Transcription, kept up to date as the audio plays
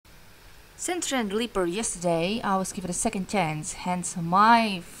Since Trend Leaper yesterday, I was given a second chance, hence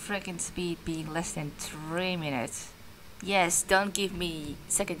my freaking speed being less than 3 minutes. Yes, don't give me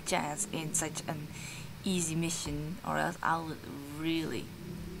second chance in such an easy mission, or else I will really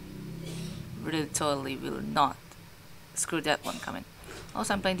totally will not screw that one coming.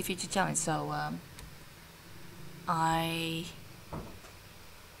 Also, I'm playing the future challenge, so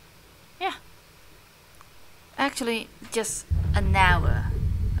yeah, actually just an hour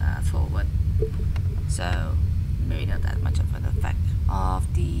forward, so maybe not that much of an effect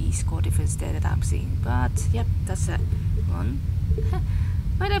of the score difference there that I'm seeing, but yep, that's that one.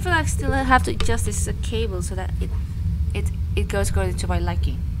 But I feel like still I have to adjust this cable so that it goes according to my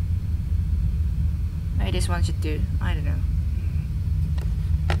liking. Maybe this one should do, I don't know.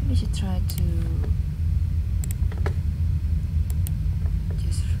 Maybe I should try to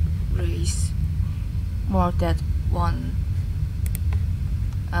just raise more of that one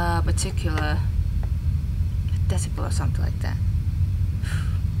particular decibel or something like that.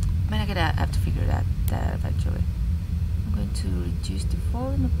 I mean, I'm gonna have to figure that eventually. I'm going to reduce the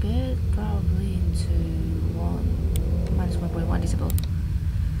volume a bit, probably into minus 1.1 decibel,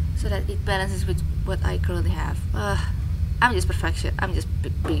 so that it balances with what I currently have. I'm just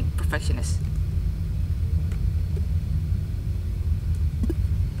being perfectionist.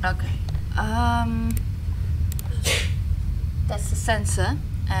 Okay. That's the sensor,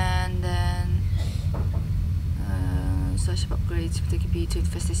 and then such upgrades particularly to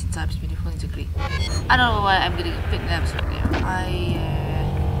infestation types meaningful degree. I don't know why I'm getting a bit nervous right now.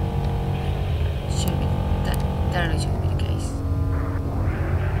 Should be that really shouldn't be the case.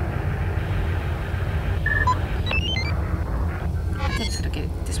 I think I'm just gonna get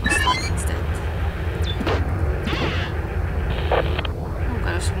this one started instead. Oh,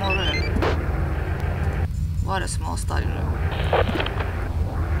 got a small room. What a small starting room.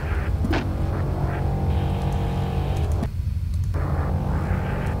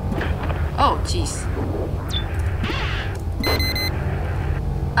 Oh, jeez.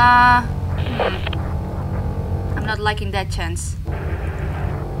 I'm not liking that chance. I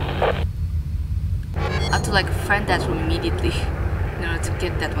have to like friend that room immediately in order to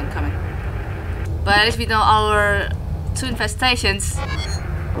get that one coming. But at least we know our two infestations.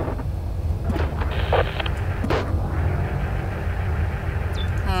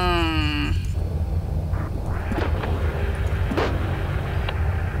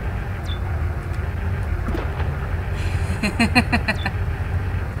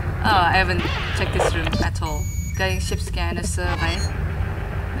 Oh, I haven't checked this room at all. Getting ship scan a survey.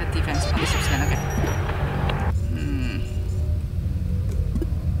 The defense on the ship scan, okay.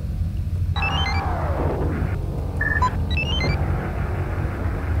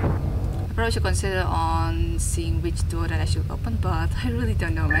 I probably should consider on seeing which door that I should open, but I really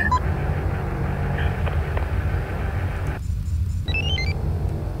don't know, man.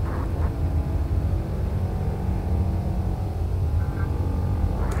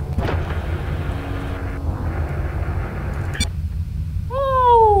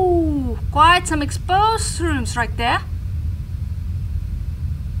 Quite some exposed rooms right there.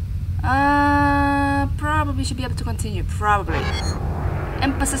 Probably should be able to continue. Probably.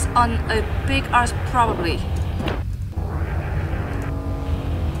 Emphasis on a big arse. Probably.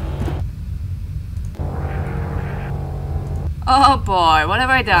 Oh boy, what have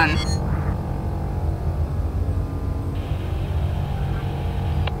I done?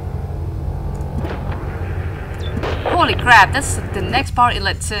 Holy crap, that's the next part it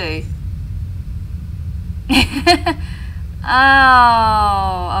led to.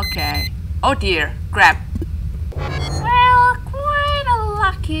 Oh, okay. Oh dear, grab. Well, quite a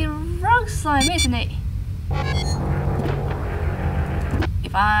lucky rogue slime, isn't it?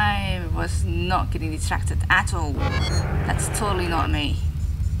 If I was not getting distracted at all, that's totally not me.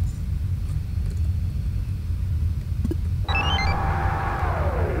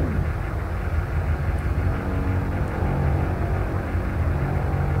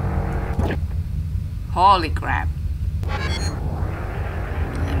 Holy crap.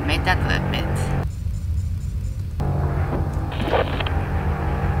 I made that a bit.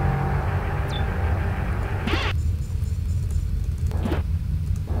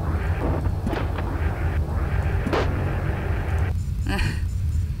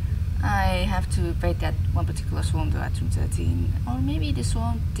 I have to evade that one particular swarm though at room 13. Or maybe the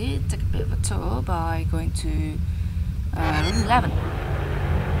swarm did take a bit of a tour by going to room 11.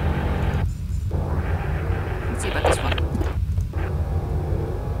 See about this one.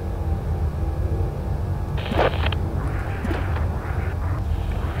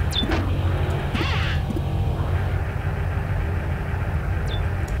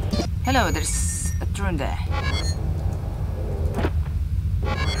 Hello, there's a drone there.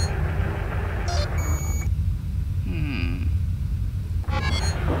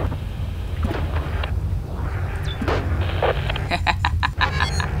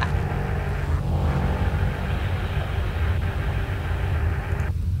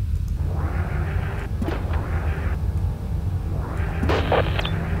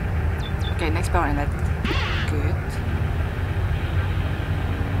 Okay, next power inlet. Good.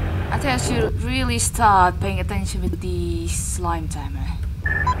 I think I should really start paying attention with the slime timer.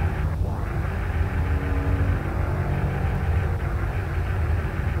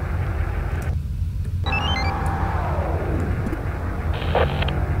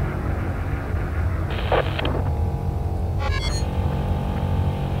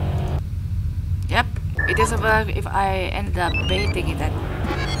 Yep, it doesn't work if I end up baiting it at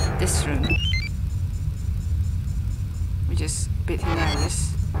this room, which is a bit hilarious.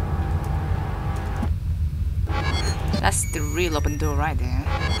 That's the real open door right there.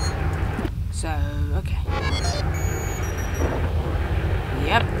 So, okay.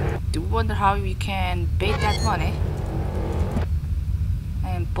 Yep, do wonder how you can bait that one, eh?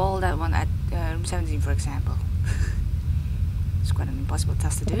 And pull that one at room 17, for example. It's quite an impossible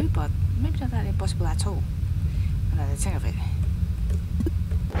task to do, but maybe not that impossible at all. Now that I think of it.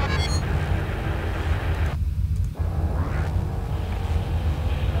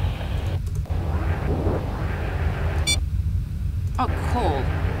 Oh, cool.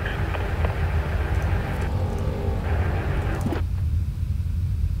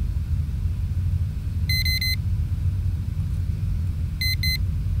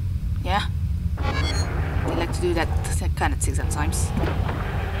 Yeah. They like to do that kind of thing sometimes.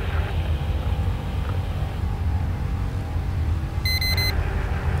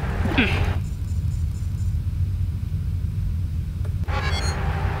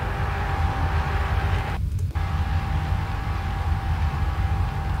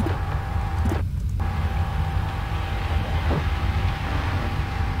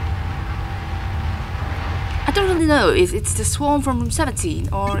 I don't really know if it's the swarm from room 17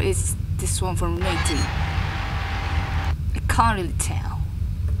 or it's the swarm from room 18. I can't really tell.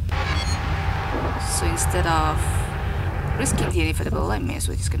 So instead of risking the inevitable, I may as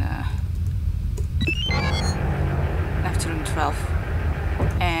well just gonna left to room 12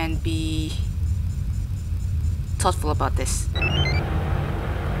 and be thoughtful about this.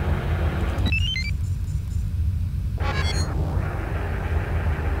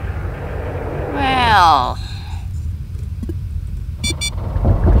 Well,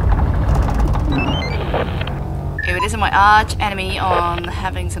 if it isn't my arch enemy on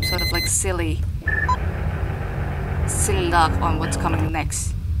having some sort of like silly luck on what's coming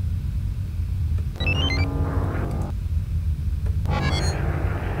next.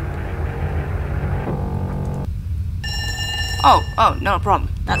 Oh, no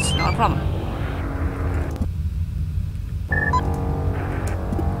problem. That's not a problem.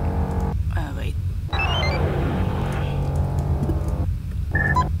 Wait.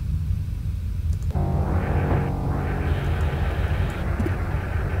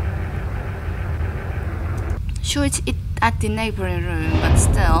 Sure, it's at the neighboring room, but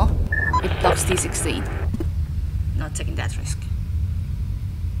still, it blocks D16. Not taking that risk.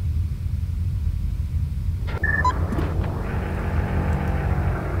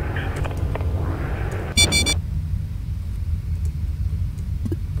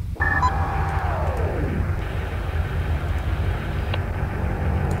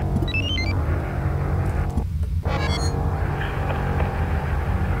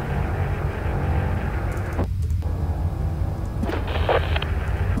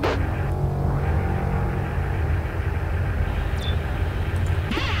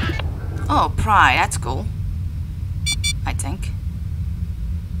 Oh, Pride, that's cool. I think.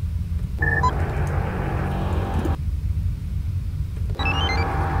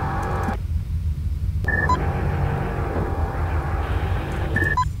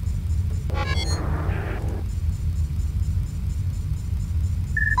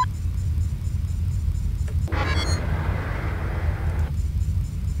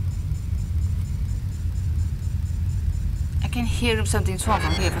 I can hear something's wrong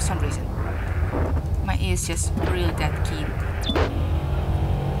from here for some reason. My ears just really that keen.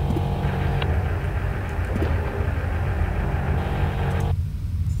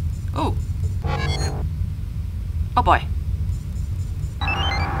 Oh. Oh boy.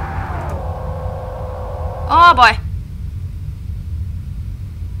 Oh boy.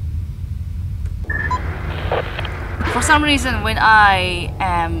 For some reason, when I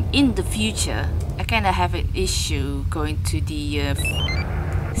am in the future, I kinda have an issue going to the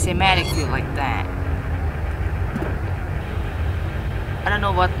cinematic feel like that. I don't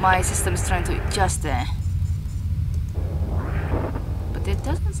know what my system is trying to adjust there. But there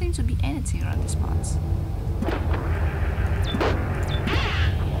doesn't seem to be anything around these spots.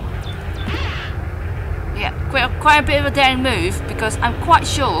 Yeah, quite a bit of a daring move, because I'm quite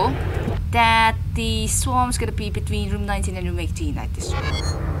sure that the swarm's gonna be between room 19 and room 18 at this room.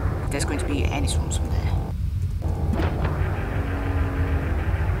 If there's going to be any swarms from there.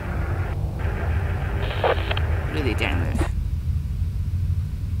 Really daring move.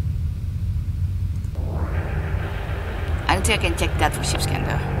 I don't think I can check that for ship scan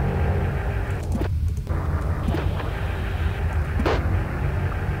though.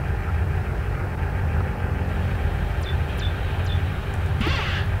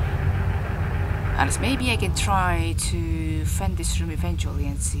 Unless maybe I can try to fend this room eventually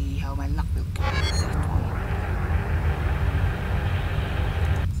and see how my luck will go with that one.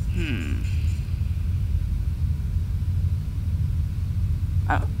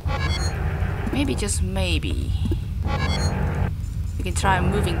 Oh. Maybe, just maybe, we can try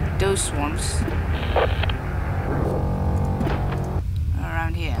moving those swarms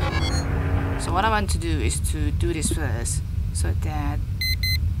around here. So what I want to do is to do this first, so that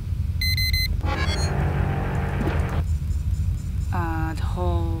the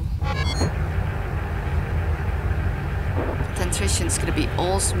whole concentration is gonna be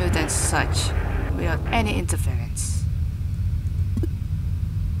all smooth and such, without any interference.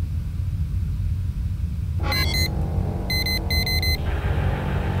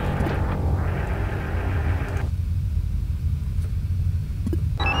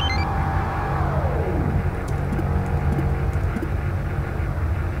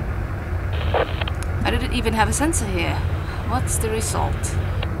 I didn't even have a sensor here. What's the result?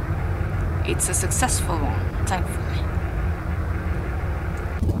 It's a successful one, thankfully.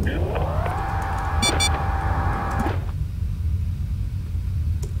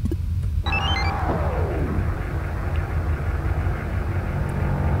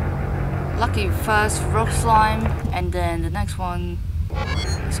 Lucky first rock slime, and then the next one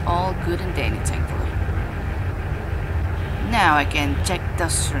is all good and dandy, thankfully. Now I can check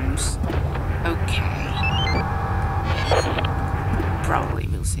dust rooms. Okay. Probably,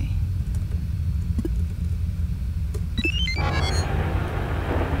 we'll see.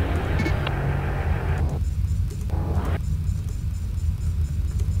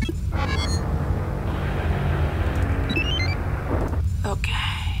 Okay.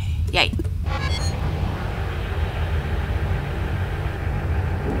 Yay.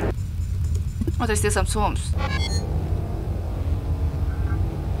 Oh, there's still some swarms.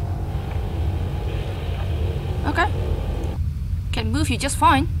 Okay. Can move you just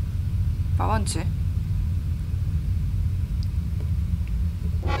fine if I want to.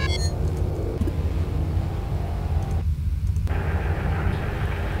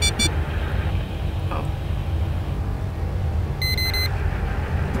 Oh.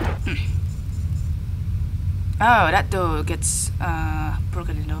 Oh, that door gets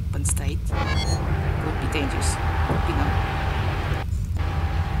broken in open state. Would be dangerous. Would be not.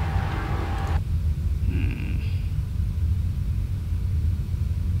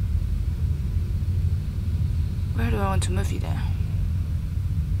 Where do I want to move you there?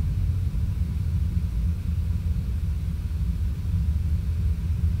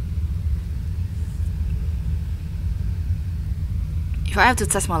 If I have to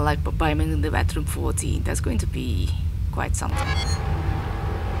test my luck by moving the bedroom 14, that's going to be quite something.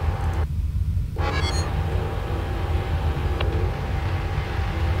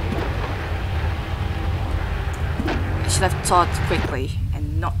 I should have thought quickly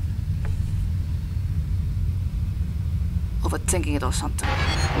and not overthinking it or something.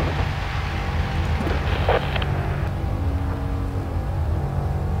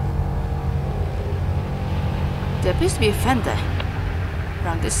 There appears to be a fender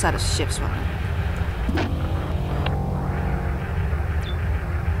around this side of the ship's well.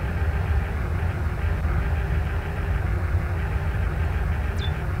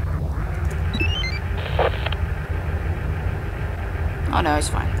 Oh no, it's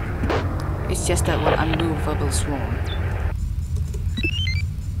fine. It's just that one unmovable swarm.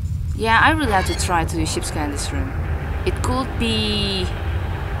 Yeah, I really have to try to ship scan this room. It could be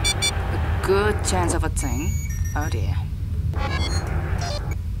a good chance of a thing. Oh dear.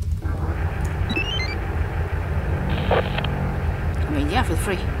 I mean, yeah, feel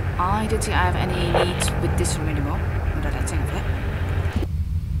free. I don't think I have any needs with this room anymore, now that I think of it.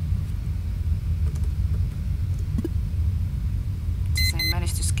 Since I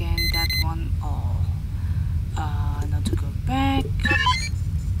managed to scan that one all. Now to go back.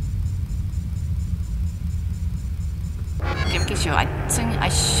 sure. I think I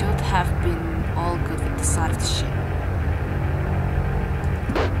should have been all good with the side of the ship.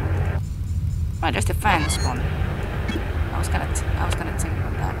 Right, there's the fan spawn. I was gonna think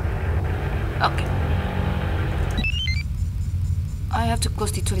about that. Okay. I have to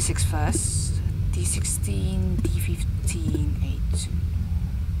close D26 first. D16, D15, A2.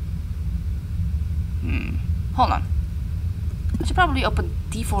 Hold on. I should probably open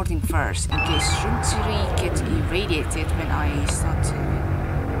D14 first in case room 3 gets irradiated when I start to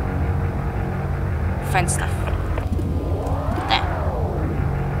fan stuff. There.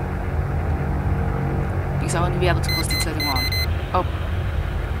 Because I want to be able to close D31. Oh.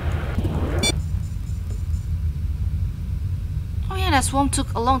 Oh yeah, that swarm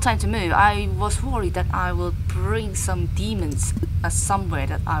took a long time to move. I was worried that I will bring some demons somewhere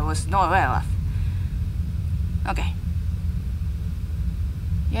that I was not aware of. Okay.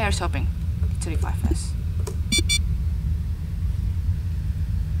 Yeah, here's hoping. 35 first.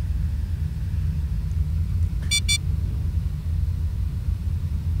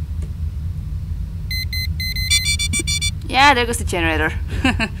 Yeah, there goes the generator.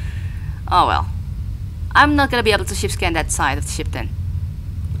 Oh well. I'm not gonna be able to ship scan that side of the ship then.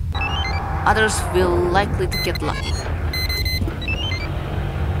 Others will likely to get lucky.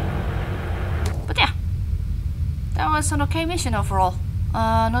 But yeah. That was an okay mission overall.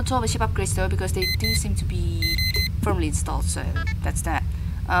 Not all the ship upgrades though, because they do seem to be firmly installed, so that's that.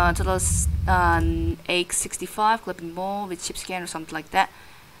 Total is 865, clipping more with ship scan or something like that.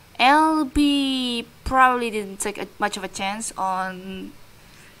 LB probably didn't take much of a chance on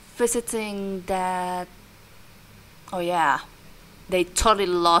visiting that. Oh yeah, they totally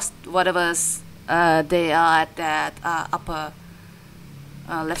lost whatever's they are at that upper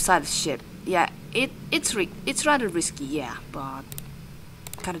left side of the ship. Yeah, it's rather risky, yeah, but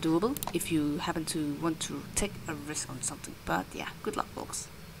kind of doable if you happen to want to take a risk on something. But yeah, good luck, folks.